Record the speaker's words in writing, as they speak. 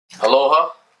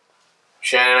Aloha,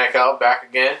 Shannon Aikau back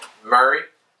again. Murray,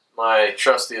 my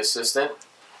trusty assistant,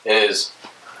 in his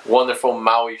wonderful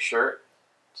Maui shirt.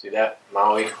 See that?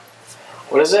 Maui.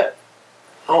 What is it?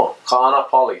 Oh, Kaana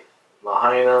Pali.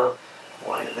 Lahaina,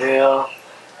 Wailea.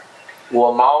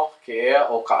 Ua mau ke ea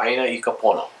o ka aina I ka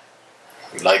pono.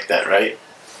 You like that, right?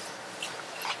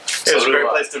 It was a great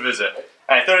place to visit.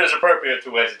 And I thought it was appropriate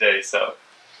to wear today, so.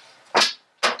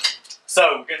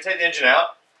 So, we're going to take the engine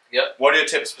out. Yep. What are your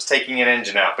tips for taking an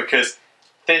engine out? Because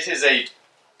this is a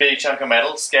big chunk of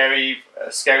metal, scary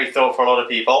thought for a lot of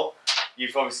people.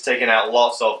 You've obviously taken out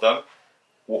lots of them.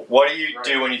 What do you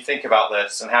do when you think about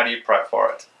this, and how do you prep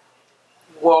for it?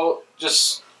 Well,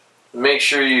 just make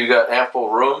sure you got ample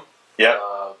room. Yep.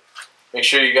 Make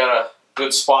sure you got a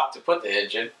good spot to put the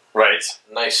engine. Right.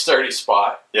 Nice sturdy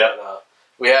spot. Yep. And,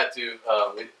 we had to,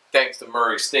 thanks to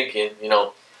Murray's thinking,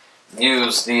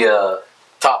 use the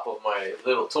top of my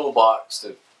little toolbox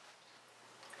to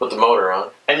put the motor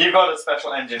on. And you've got a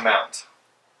special engine mount.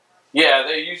 Yeah,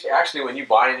 they usually, actually, when you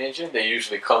buy an engine, they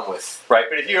usually come with. Right,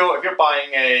 but if you're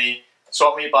buying a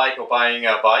swap meet bike or buying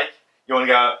a bike, you want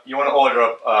to order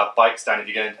a bike stand if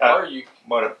you're going to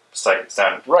motorcycle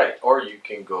stand. Right, or you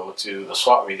can go to the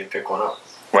swap meet and pick one up.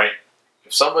 Right.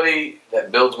 If somebody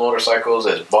that builds motorcycles,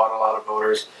 has bought a lot of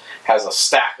motors, has a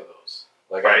stack of those,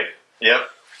 like right. Yep.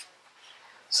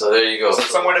 So there you go. So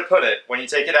somewhere to put it when you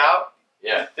take it out.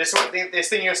 Yeah. This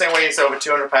thing you were saying weighs over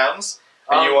 200 pounds,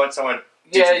 and you want someone.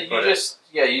 Yeah,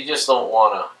 you just don't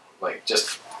want to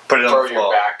just put it on throw the floor.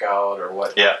 your back out or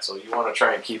whatnot. Yeah. So you want to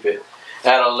try and keep it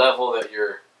at a level that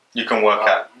you can work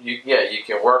at. You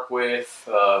can work with,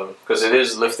 because it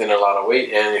is lifting a lot of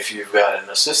weight, and if you've got an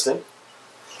assistant,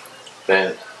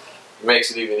 then it makes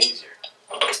it even easier.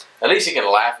 At least he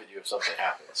can laugh at you if something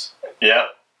happens. Yeah.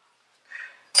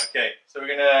 Okay, so we're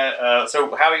gonna. So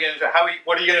what are you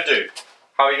gonna do?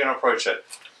 How are you gonna approach it?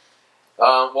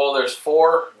 Well, there's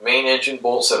 4 main engine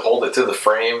bolts that hold it to the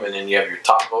frame, and then you have your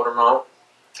top motor mount.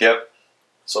 Yep.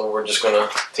 So we're just gonna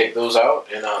take those out,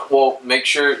 and we'll make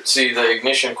sure. See, the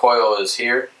ignition coil is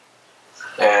here,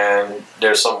 and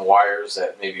there's some wires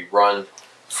that maybe run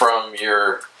from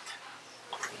your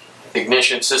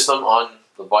ignition system on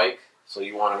the bike. So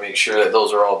you want to make sure that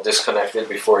those are all disconnected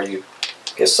before you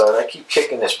get started. I keep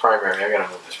kicking this primary. I gotta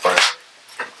move this primary.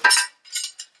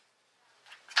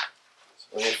 So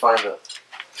let me find a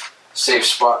safe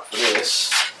spot for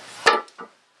this.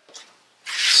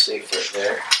 Safe right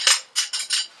there.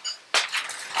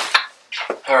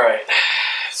 Alright,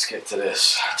 let's get to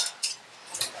this.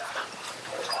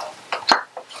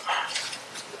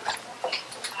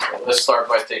 Let's start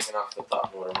by taking off the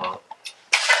top motor mount.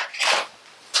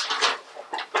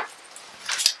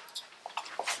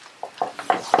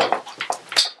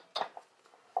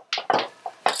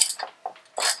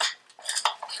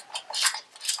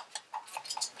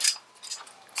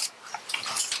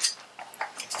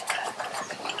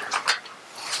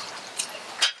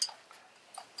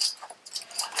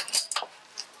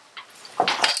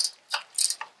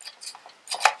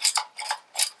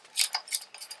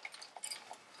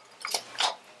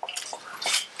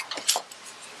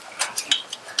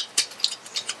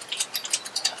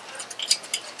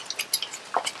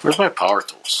 Where's my power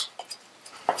tools?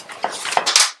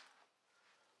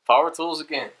 Power tools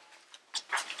again.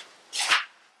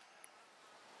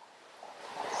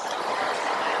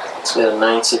 It's got a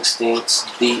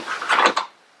 9/16 deep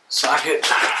socket.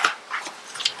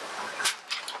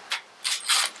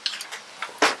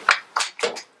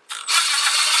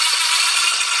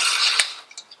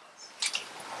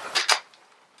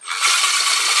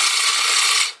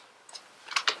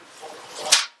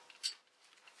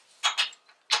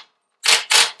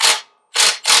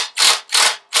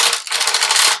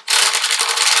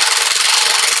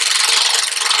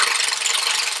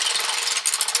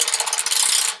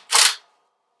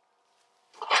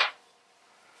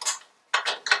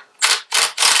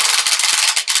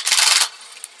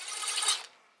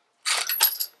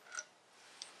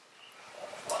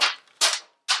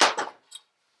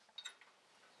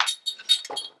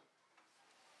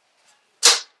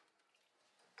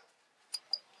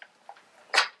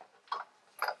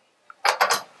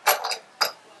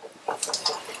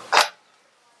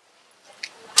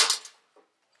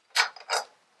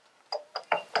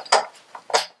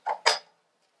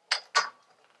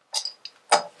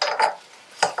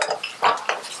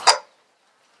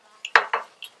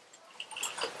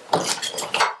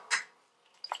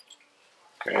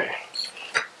 Okay,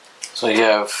 so you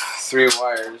have 3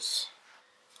 wires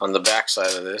on the back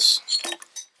side of this,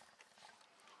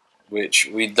 which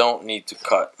we don't need to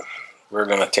cut. We're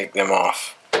going to take them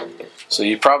off. So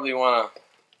you probably want to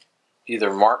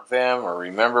either mark them or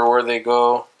remember where they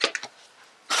go.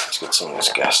 Let's get some of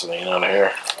this gasoline out of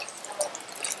here.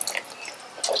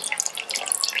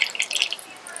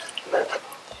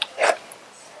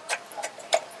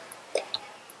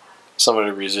 Some of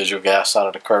the residual gas out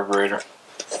of the carburetor.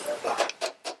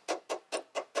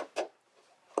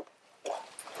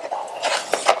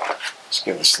 Let's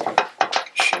give this thing a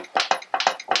shake.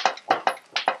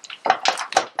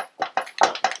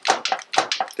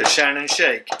 The Shannon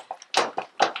shake.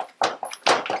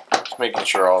 Just making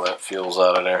sure all that fuel's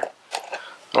out of there. I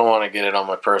don't want to get it on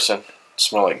my person.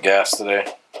 Smell like gas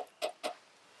today.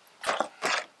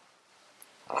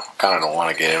 I kind of don't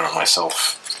want to get it on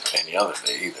myself any other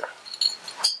day either.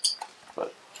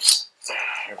 But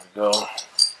here we go.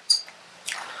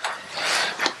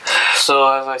 So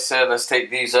as I said, let's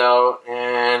take these out,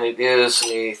 and it is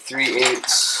a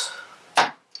 3/8.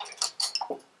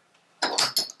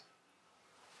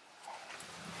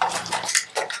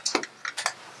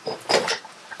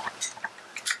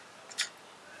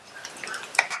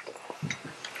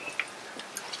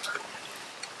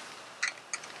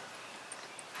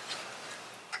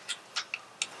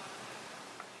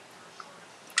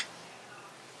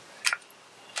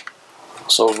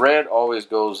 So red always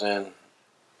goes in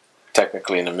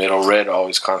technically in the middle. Red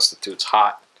always constitutes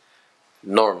hot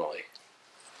normally,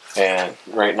 and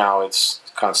right now it's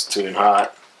constituting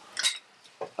hot.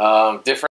 Different